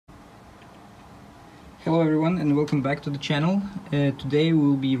Hello everyone and welcome back to the channel. Today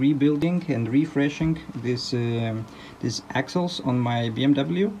we'll be rebuilding and refreshing these axles on my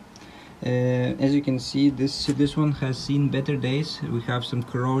BMW. As you can see, this one has seen better days. We have some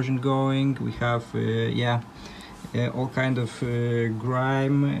corrosion going, we have all kind of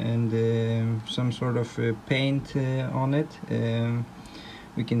grime and some sort of paint on it.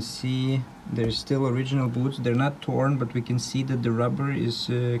 We can see there's still original boots. They're not torn, but we can see that the rubber is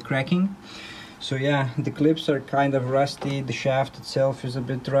cracking. So yeah, the clips are kind of rusty, the shaft itself is a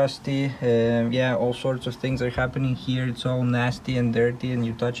bit rusty. Yeah, all sorts of things are happening here. It's all nasty and dirty, and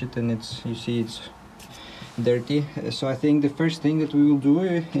you touch it and you see it's dirty. So I think the first thing that we will do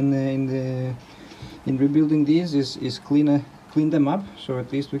in rebuilding these is clean them up, so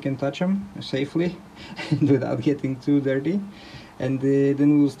at least we can touch them safely without getting too dirty. And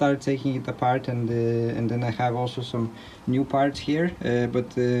then we'll start taking it apart, and then I have also some new parts here,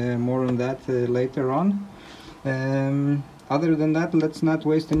 but more on that later on. Other than that, let's not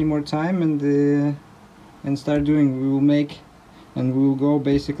waste any more time and start doing. We will go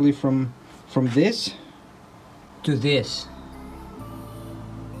basically from this to this.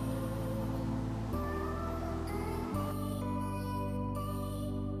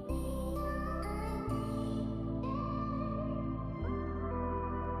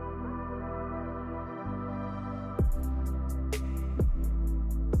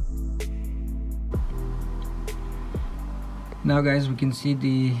 Now guys, we can see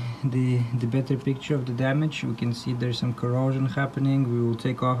the better picture of the damage. We can see there's some corrosion happening. We will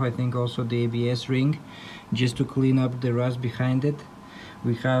take off, I think, also the ABS ring just to clean up the rust behind it.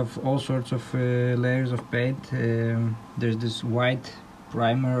 We have all sorts of layers of paint. There's this white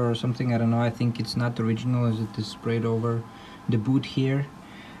primer or something, I don't know. I think it's not original as it is sprayed over the boot here.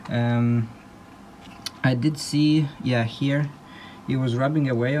 I did see, yeah, here it was rubbing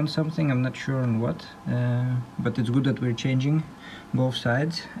away on something. I'm not sure on what, but it's good that we're changing both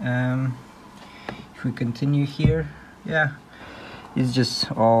sides. If we continue here, yeah, it's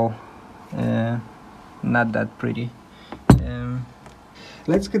just all not that pretty.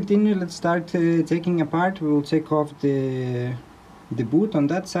 Let's continue. Let's start taking apart. We will take off the boot on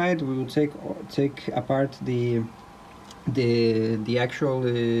that side. We will take apart the actual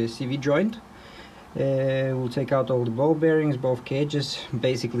CV joint. We'll take out all the ball bearings, both cages,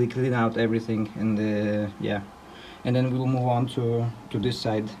 basically clean out everything, and yeah, and then we'll move on to this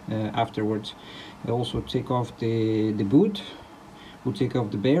side afterwards. We'll also take off the boot. We'll take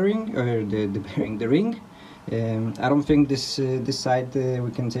off the bearing, or the ring. I don't think this side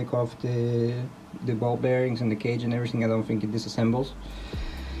we can take off the ball bearings and the cage and everything. I don't think it disassembles.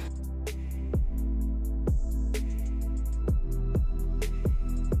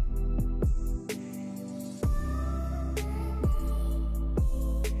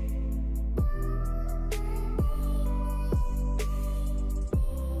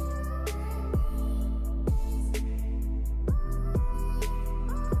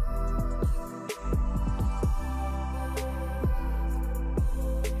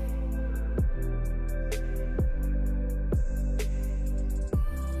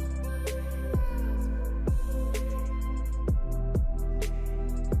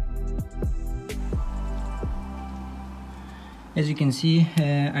 As you can see,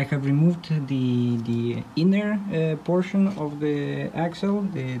 I have removed the inner portion of the axle,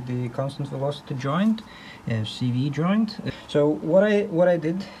 the constant velocity joint, CV joint. So what I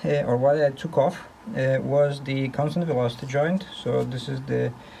did, or what I took off, was the constant velocity joint. So this is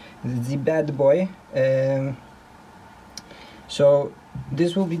the bad boy. So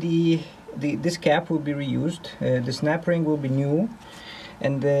this will be this cap will be reused. The snap ring will be new.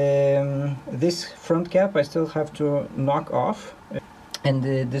 And this front cap I still have to knock off, and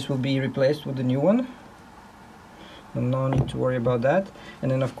this will be replaced with the new one. No need to worry about that. And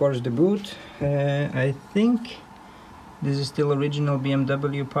then of course the boot, I think this is still original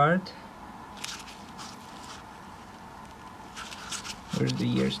BMW part. Where's the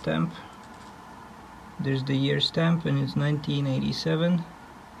year stamp? There's the year stamp, and it's 1987.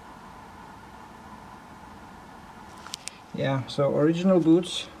 Yeah, so original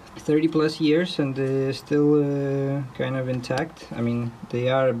boots, 30 plus years, and still kind of intact. I mean, they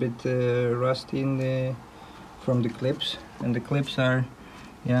are a bit rusty from the clips, and the clips are,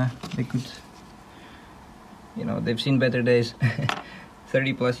 yeah, they could, you know, they've seen better days.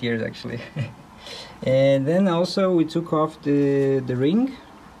 30 plus years actually. And then also we took off the ring,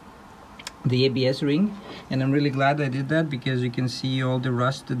 the ABS ring, and I'm really glad I did that, because you can see all the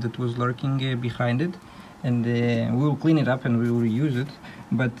rust that was lurking behind it. And we'll clean it up and we will reuse it,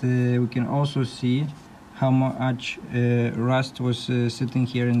 but we can also see how much rust was sitting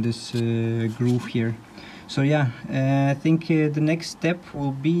here in this groove here. So yeah, I think the next step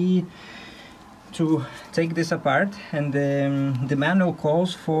will be to take this apart, and the manual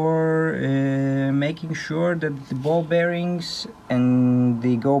calls for making sure that the ball bearings and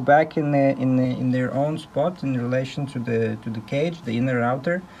they go back in their own spot in relation to the cage, the inner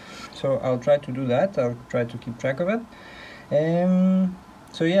outer. So I'll try to do that. I'll try to keep track of it.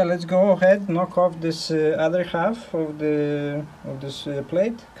 So yeah, let's go ahead, knock off this other half of this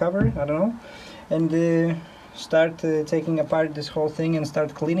plate cover, I don't know, and start taking apart this whole thing and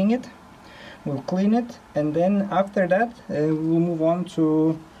start cleaning it. We'll clean it, and then after that we'll move on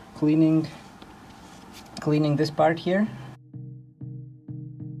to cleaning this part here.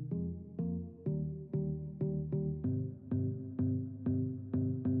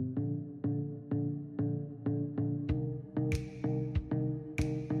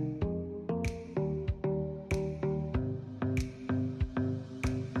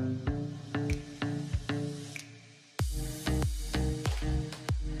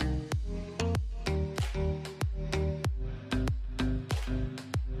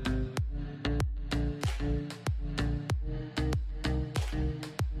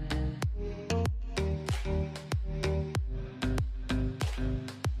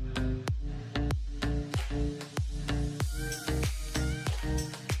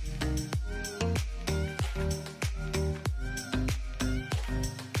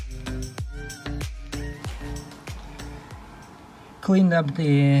 Cleaned up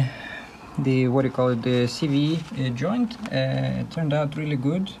the what do you call it, the CV joint. It turned out really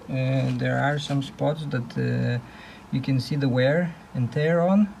good. There are some spots that you can see the wear and tear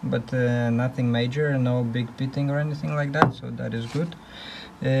on, but nothing major, no big pitting or anything like that, so that is good.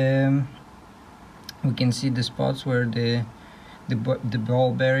 We can see the spots where the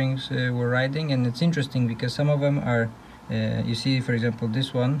ball bearings were riding, and it's interesting because some of them are you see, for example,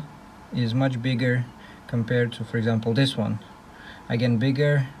 this one is much bigger compared to, for example, this one. Again,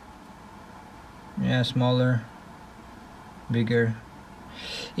 bigger, yeah, smaller, bigger.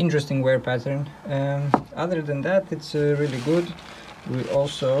 Interesting wear pattern. Other than that, it's really good. We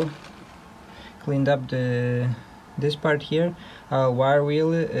also cleaned up this part here. I'll wire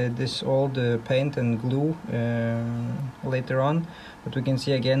wheel this old paint and glue later on, but we can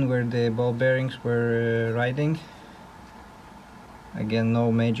see again where the ball bearings were riding. Again,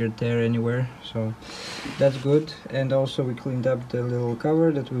 no major tear anywhere, so that's good. And also we cleaned up the little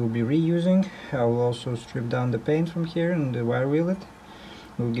cover that we will be reusing. I will also strip down the paint from here and wire wheel it.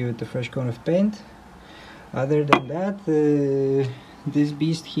 We'll give it a fresh coat of paint. Other than that, this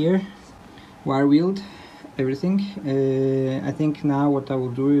beast here, wire wheeled everything. I think now what I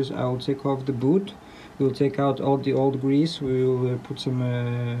will do is I will take off the boot. We'll take out all the old grease. We will put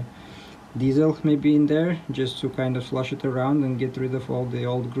some diesel maybe in there, just to kind of slush it around and get rid of all the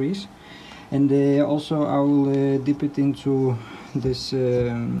old grease. And also I will dip it into this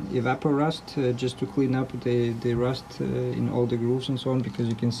evapor rust, just to clean up the rust in all the grooves and so on, because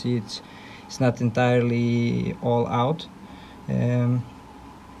you can see it's not entirely all out, and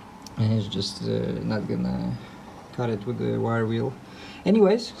it's just not gonna cut it with the wire wheel.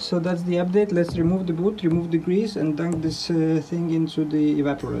 Anyways, so that's the update. Let's remove the boot, remove the grease, and dunk this thing into the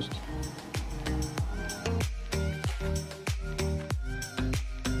evapor rust.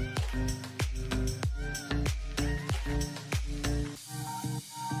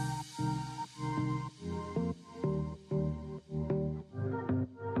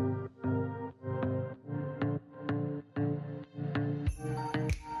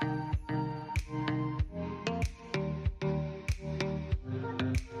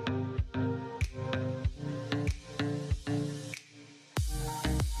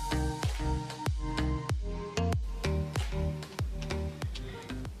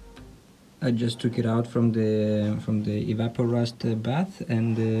 I just took it out from the evapor rust bath,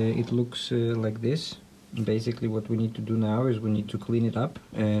 and it looks like this. Basically what we need to do now is we need to clean it up.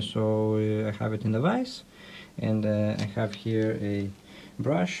 So I have it in the vise, and I have here a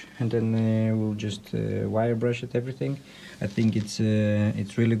brush, and then we'll just wire brush it, everything. I think it's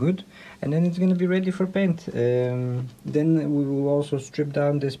really good, and then it's gonna be ready for paint. Then we will also strip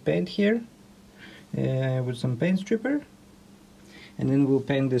down this paint here with some paint stripper, and then we'll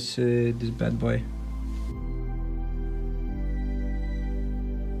paint this bad boy.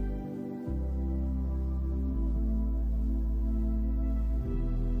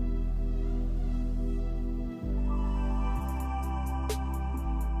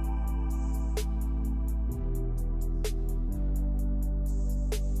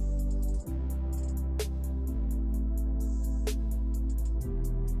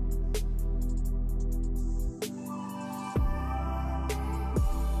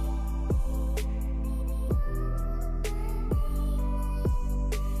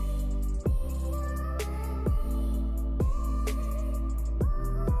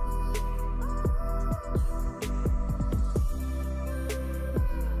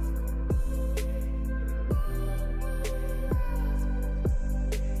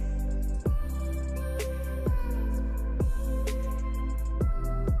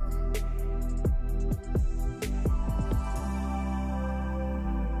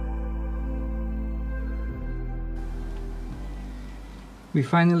 We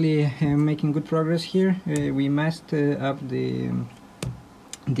finally making good progress here. We messed up this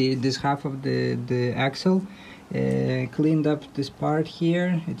half of the axle, cleaned up this part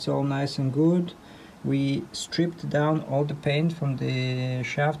here. It's all nice and good. We stripped down all the paint from the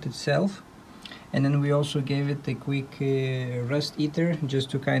shaft itself, and then we also gave it a quick rust eater just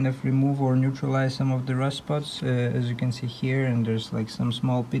to kind of remove or neutralize some of the rust spots, as you can see here, and there's like some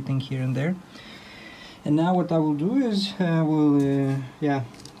small pitting here and there. And now what I will do is we'll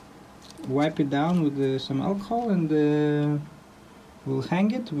wipe it down with some alcohol, and we'll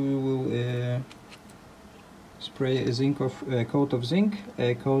hang it. We will spray a coat of zinc,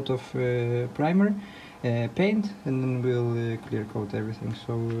 a coat of primer, paint, and then we'll clear coat everything.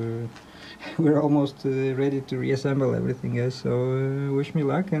 So we're almost ready to reassemble everything, guys. So wish me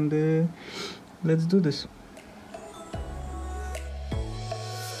luck, and let's do this.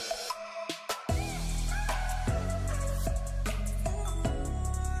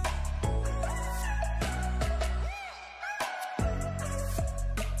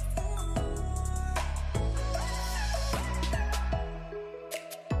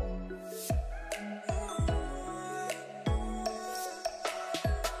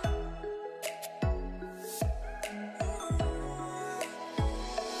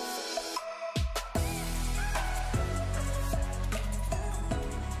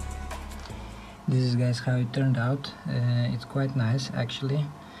 This is, guys, how it turned out. It's quite nice, actually,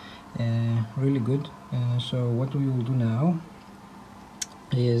 really good. So what we will do now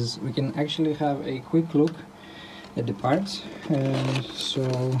is we can actually have a quick look at the parts.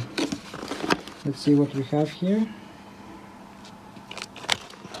 So let's see what we have here.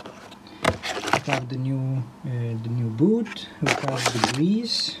 We have the new boot. We have the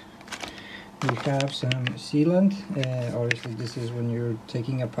grease. We have some sealant. Obviously this is when you're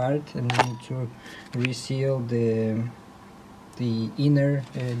taking apart and you need to reseal the inner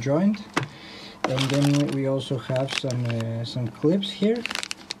joint. And then we also have some clips here,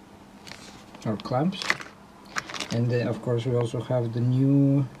 or clamps. And then of course we also have the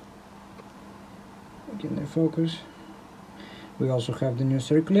new, can I focus? We also have the new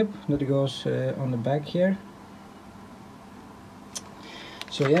circlip that goes on the back here.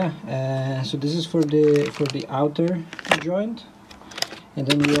 So yeah, so this is for the outer joint, and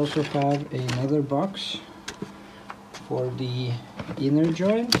then we also have another box for the inner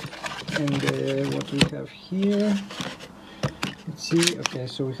joint. And what we have here, let's see. Okay,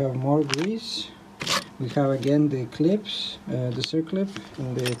 so we have more grease. We have again the clips, the circlip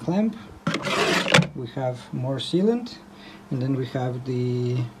and the clamp. We have more sealant, and then we have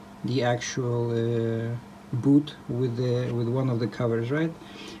the actual boot with one of the covers, right?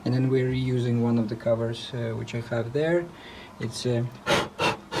 And then we're reusing one of the covers which I have there. It's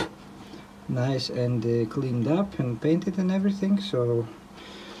nice and cleaned up and painted and everything, so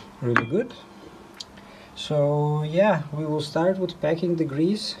really good. So yeah, we will start with packing the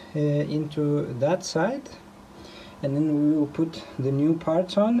grease into that side, and then we will put the new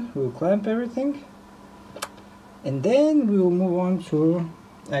parts on. We'll clamp everything, and then we will move on to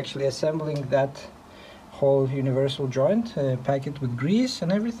actually assembling that whole universal joint, pack it with grease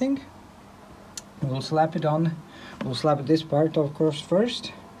and everything. We'll slap it on. We'll slap this part, of course,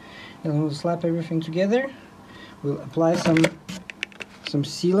 first, and we'll slap everything together. We'll apply some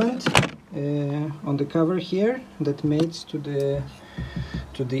sealant on the cover here that mates to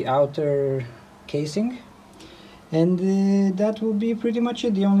the outer casing, and that will be pretty much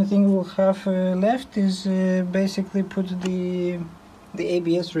it. The only thing we'll have left is basically put the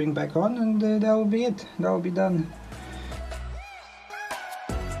ABS ring back on, and that will be it. That will be done.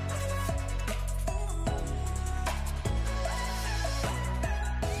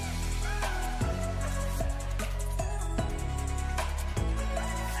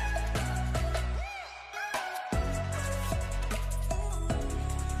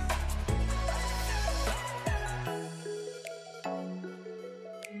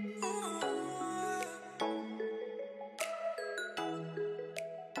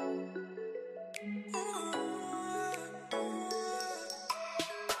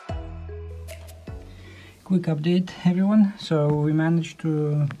 Quick update, everyone. So we managed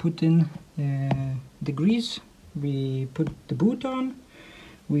to put in the grease. We put the boot on.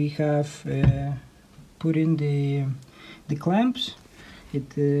 We have put in the clamps.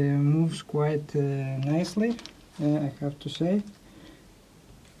 It moves quite nicely, I have to say.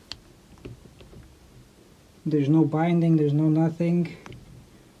 There's no binding, there's no nothing.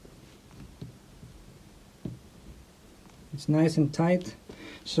 It's nice and tight.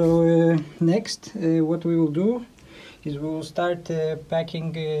 So next what we will do is we will start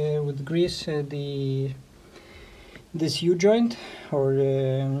packing with grease the this U-joint, or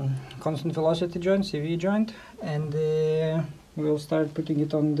constant velocity joint, CV joint, and we'll start putting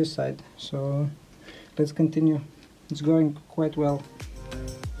it on this side. So let's continue. It's going quite well.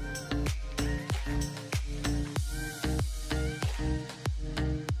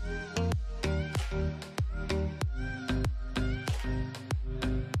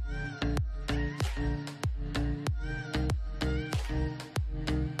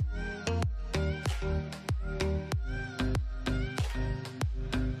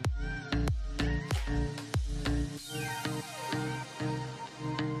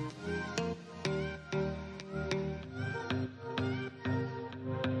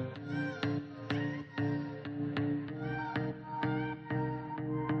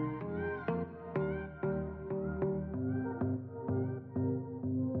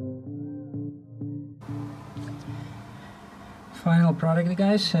 Final product,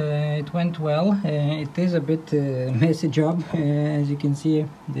 guys. It went well. It is a bit messy job. As you can see,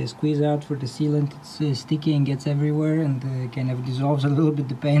 the squeeze out for the sealant, it's sticky and gets everywhere, and kind of dissolves a little bit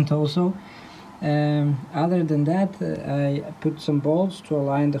the paint also. Other than that, I put some bolts to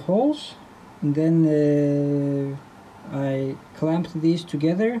align the holes, and then I clamped these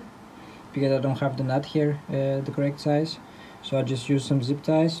together because I don't have the nut here the correct size, so I just used some zip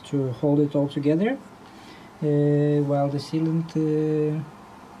ties to hold it all together. While the sealant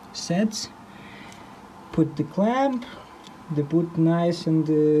sets, put the clamp, the boot nice, and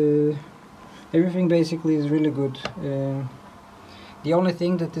everything basically is really good. The only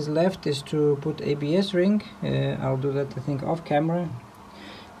thing that is left is to put ABS ring. I'll do that, I think, off camera.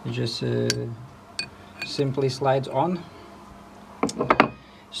 It just simply slides on.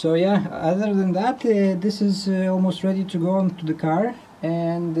 So yeah, other than that, this is almost ready to go onto the car,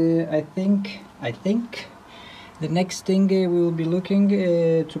 and I think the next thing we will be looking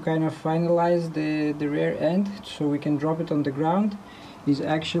to kind of finalize the rear end so we can drop it on the ground is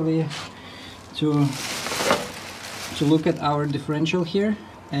actually to look at our differential here.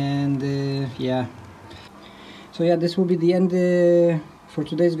 And yeah, so yeah, this will be the end for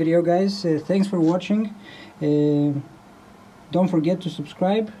today's video, guys. Thanks for watching. Don't forget to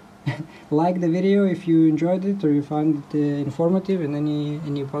subscribe, like the video if you enjoyed it or you found it informative in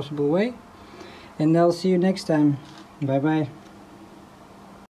any possible way. And I'll see you next time. Bye bye.